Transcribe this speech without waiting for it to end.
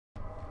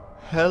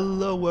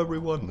Hello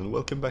everyone and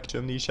welcome back to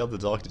Amnesia the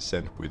Dark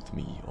Descent with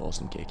me,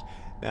 Awesome Cake.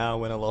 Now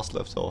when I last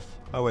left off,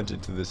 I went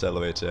into this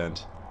elevator and...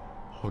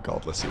 oh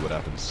god, let's see what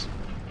happens.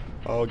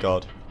 Oh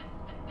god.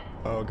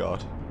 Oh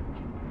god.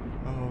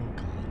 Oh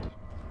god.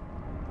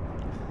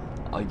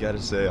 I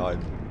gotta say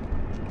I'm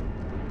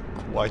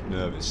quite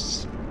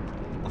nervous.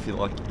 I feel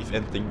like if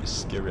anything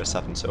scary has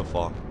happened so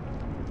far,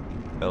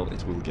 well,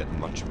 it will get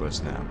much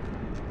worse now.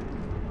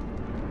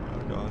 Oh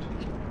god.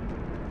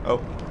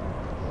 Oh.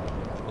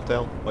 What the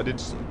hell? I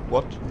did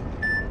what?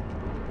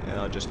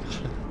 Yeah, I just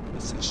got a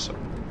message. So.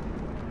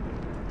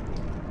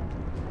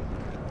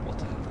 What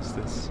the hell is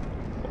this?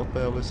 What the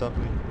hell is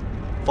happening?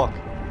 Fuck.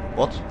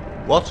 What?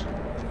 What?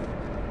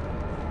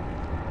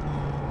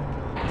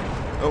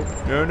 Oh,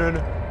 no, no,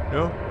 no.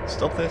 No.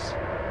 Stop this.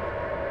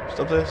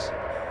 Stop this.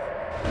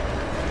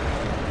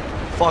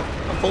 Fuck.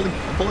 I'm falling.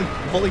 I'm falling.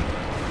 I'm falling.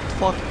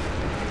 Fuck.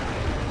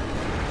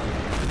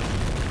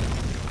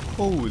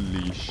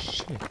 Holy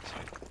shit.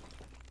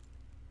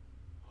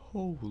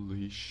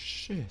 Holy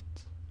shit.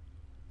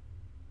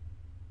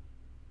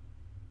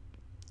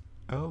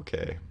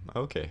 Okay,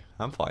 okay,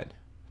 I'm fine.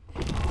 So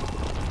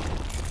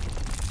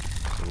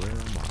where am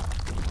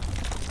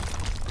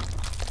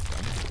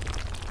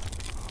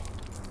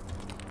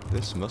I?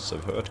 This must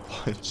have hurt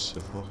quite a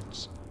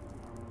lot.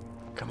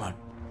 Come on,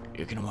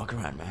 you can walk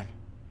around, man.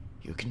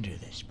 You can do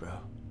this, bro.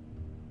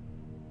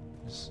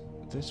 Is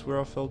this where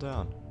I fell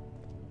down?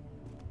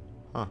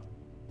 Huh.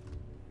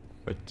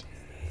 Wait.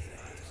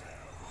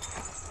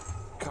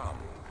 Come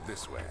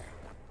this way.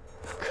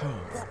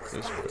 Come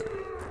this way.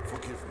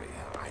 Forgive me,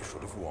 I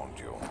should have warned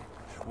you.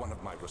 One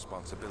of my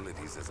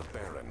responsibilities as a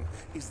Baron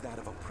is that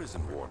of a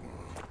prison warden.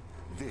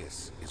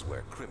 This is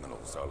where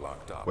criminals are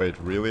locked up. Wait,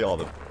 really? Are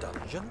the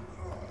Dungeon?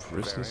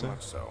 prisoners Very there?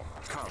 much so.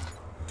 Come,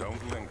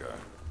 don't linger.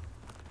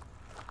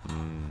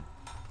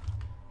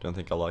 Don't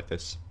think I like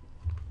this.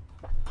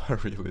 I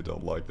really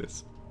don't like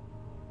this.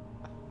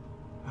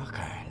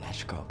 Okay,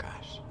 let's go,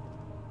 guys.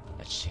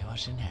 Let's see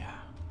what's in here.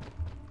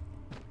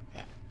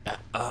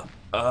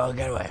 Oh,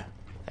 get away.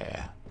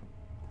 There.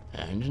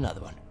 And another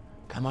one.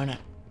 Come on now.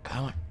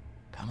 Come on.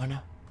 Come on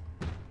now.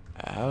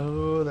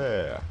 Oh,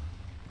 there.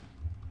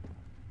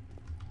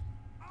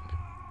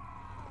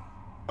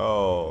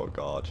 Oh,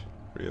 God.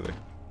 Really?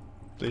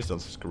 Please don't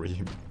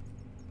scream.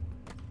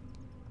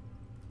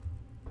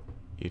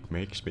 It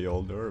makes me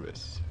all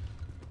nervous.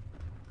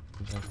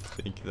 I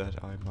think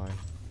that I might...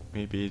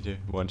 maybe the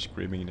one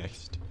screaming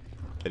next.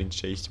 Getting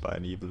chased by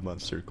an evil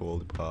monster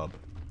called Bob.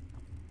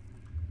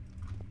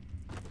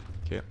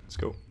 Okay, let's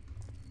go.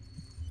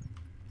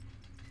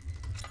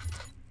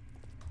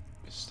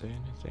 Is there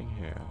anything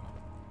here?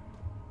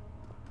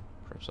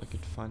 Perhaps I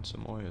could find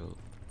some oil.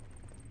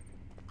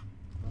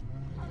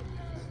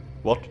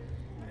 What?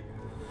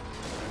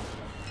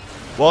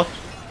 What?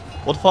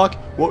 What the fuck?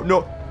 What?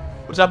 No!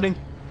 What's happening?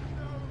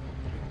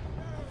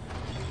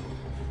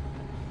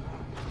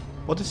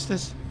 What is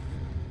this?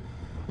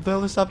 What the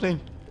hell is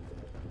happening?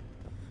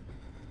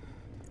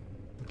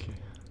 Okay.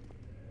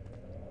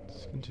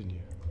 Let's continue.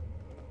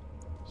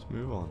 Let's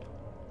move on.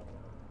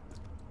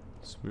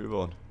 Let's move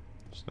on.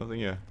 There's nothing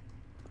here.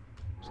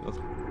 There's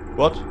nothing.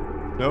 What?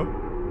 No?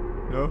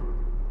 No?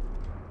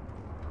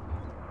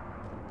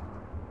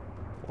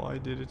 Why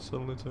did it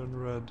suddenly turn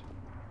red?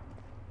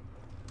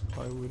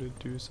 Why would it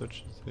do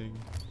such a thing?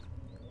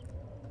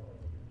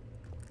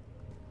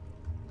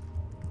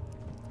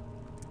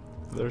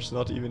 There's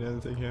not even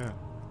anything here.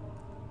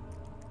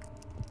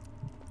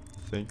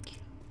 I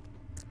think.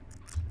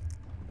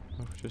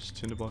 Oh, just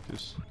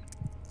tinderboxes.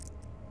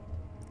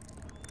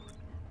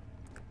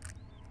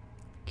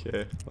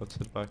 Okay, let's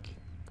head back.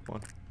 Come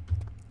on.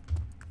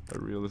 I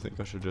really think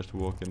I should just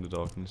walk in the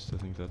darkness. I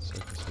think that's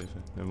safer.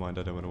 Never mind,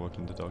 I don't want to walk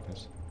in the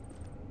darkness.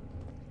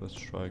 Let's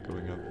try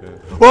going up here.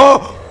 Whoa!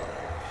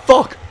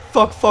 Fuck!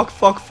 Fuck, fuck,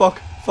 fuck,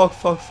 fuck. Fuck,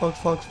 fuck, fuck,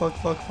 fuck, fuck,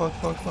 fuck, fuck,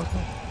 fuck, fuck,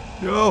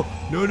 fuck. No!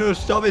 No, no,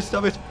 stop it,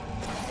 stop it!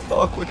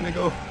 Fuck, where can I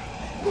go?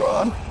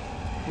 Run!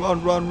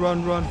 Run, run,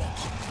 run, run.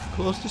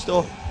 Close this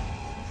door.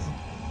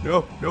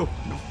 No, no,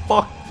 no,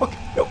 fuck, fuck,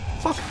 no,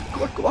 fuck.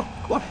 Come on, come on,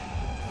 come on.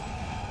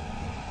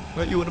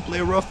 Well, you want to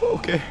play rough?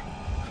 Okay.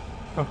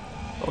 Oh,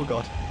 oh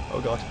god,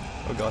 oh god,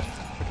 oh god.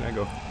 Where can I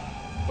go?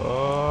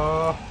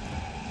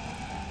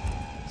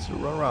 Let's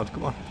run around,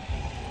 come on.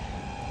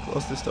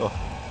 Close this door.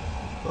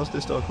 Close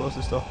this door, close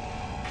this door.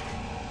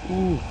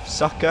 Ooh,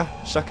 sucker.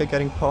 Sucker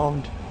getting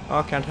palmed. Oh,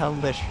 I can't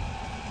handle this.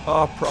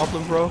 Oh,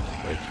 problem, bro.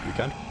 Wait, you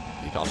can't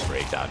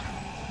break that.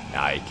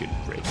 Nah, you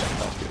couldn't break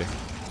that, could you?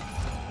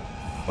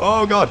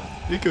 Oh god,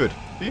 he could.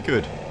 He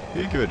could.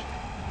 He could.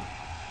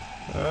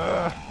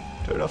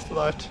 Turn off the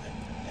light.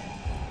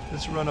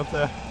 Let's run up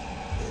there.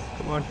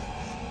 Come on.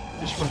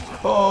 This one.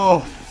 Oh,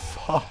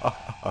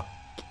 fuck.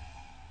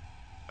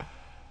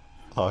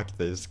 Fuck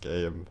this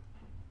game.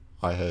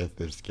 I hate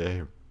this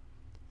game.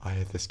 I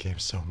hate this game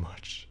so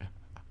much.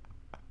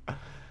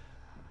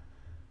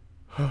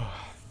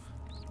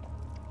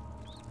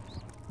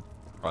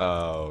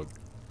 Oh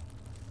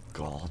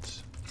god.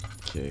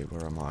 Okay,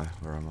 where am I?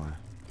 Where am I?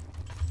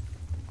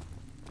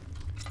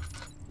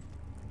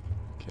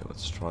 Okay,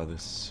 let's try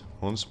this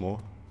once more.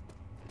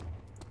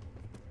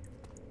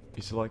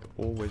 Is he like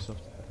always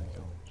up there? There you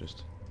go.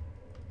 Just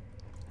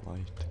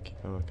light the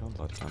oh, I can't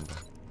light the candle.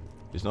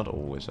 He's not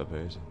always up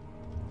here, is he?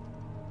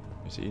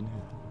 Is he in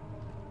here?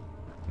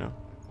 No?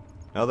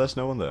 No, there's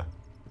no one there.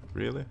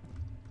 Really?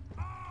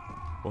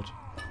 What?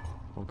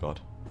 Oh god.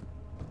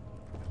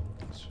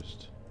 Let's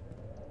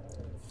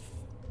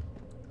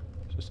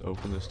just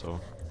open this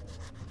door.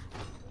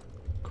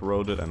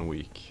 Corroded and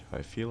weak.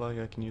 I feel like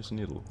I can use a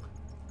needle.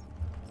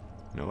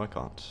 No, I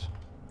can't.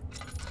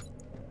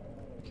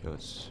 Okay,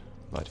 let's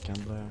light a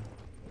candle there.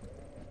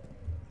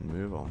 And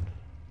move on.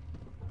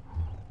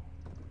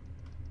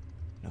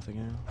 Nothing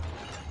else?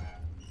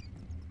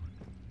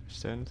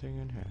 Is there anything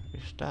in here?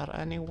 Is there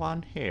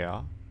anyone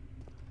here?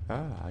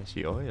 Ah, I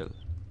see oil.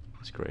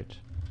 That's great.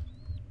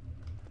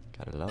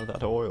 Gotta love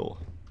that oil.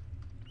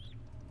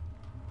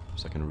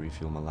 So I can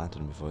refill my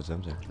lantern before it's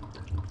empty.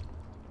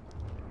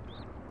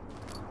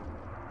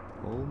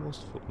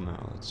 Almost full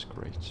now, that's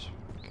great.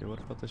 Okay, what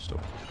about this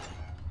door?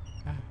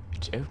 Ah,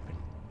 it's open.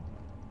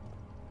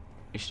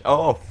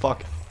 Oh,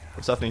 fuck!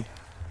 What's happening?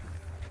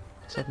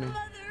 What's happening?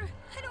 Mother,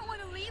 I don't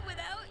want to leave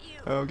without you.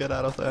 Oh, get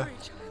out of there. Hurry,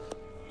 child.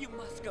 You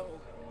must go.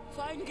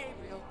 Find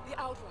Gabriel, the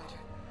Outrider,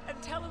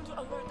 and tell him to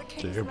alert the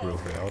King's Gabriel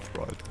men. the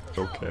Outrider.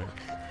 Okay.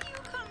 You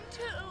come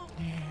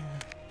too.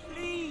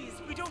 Please,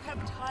 we don't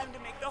have time to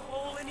make the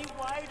hole any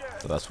wider.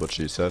 That's what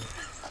she said.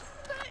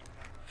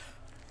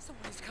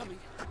 Someone is coming.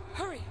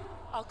 Hurry.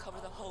 I'll cover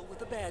the hole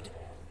with a bed.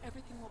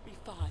 Everything will be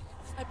fine.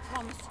 I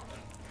promise.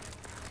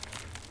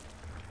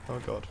 Oh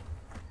god.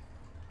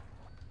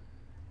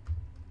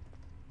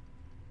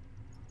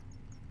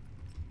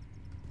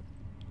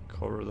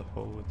 Cover the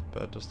hole with the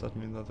bed. Does that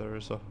mean that there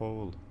is a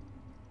hole?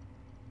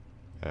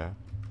 Yeah.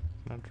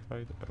 Can I try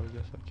it? Oh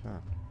yes I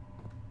can.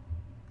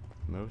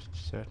 Most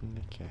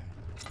certainly can.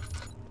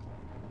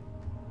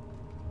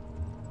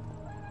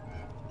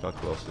 I'll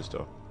close this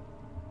door.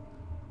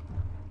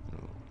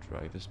 And we'll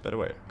drag this bed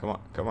away. Come on,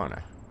 come on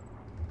now.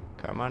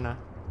 Come on now.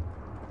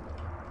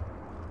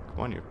 Come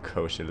on, you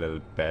cozy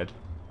little bed.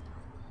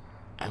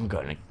 I'm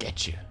gonna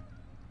get you.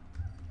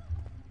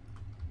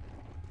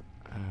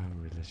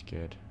 I'm really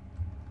scared.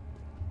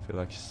 I feel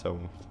like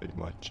something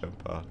might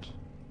jump out.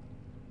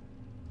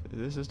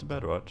 This is the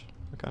bed, right?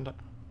 I can't. Come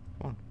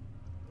on.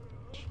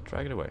 Just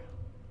drag it away.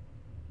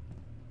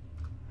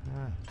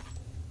 Ah.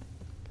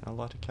 Can I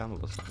light a candle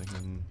or something?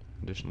 An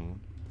additional one?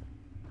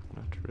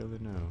 Not really,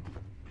 no.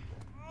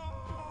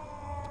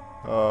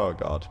 Oh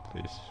god,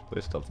 please.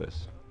 Please stop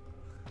this.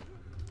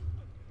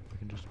 I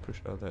can just push.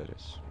 Oh, there it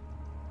is.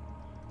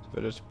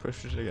 So just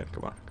push it again.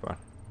 Come on, come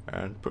on.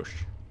 And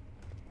push.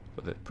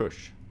 So that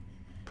push.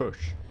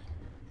 Push.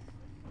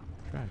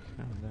 Drag.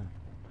 Oh, there.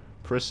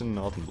 Prison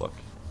Northern block.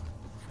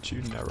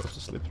 Too narrow to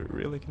slip through.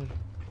 Really? Can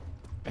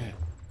I?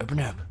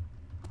 Open up.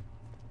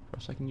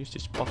 Perhaps I can use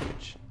this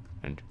pocket.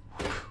 And.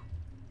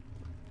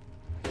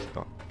 It's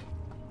gone.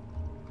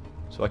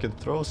 So I can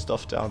throw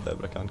stuff down there,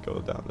 but I can't go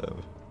down there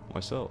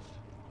myself.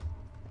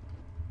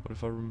 What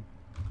if I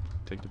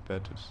take the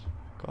bed?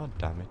 God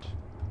damn it.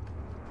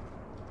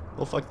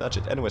 Well, fuck that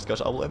shit. Anyways,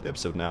 guys, I will end the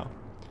episode now.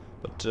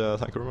 But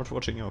thank you very much for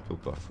watching. I'll be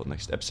back for the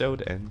next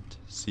episode, and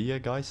see you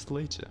guys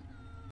later.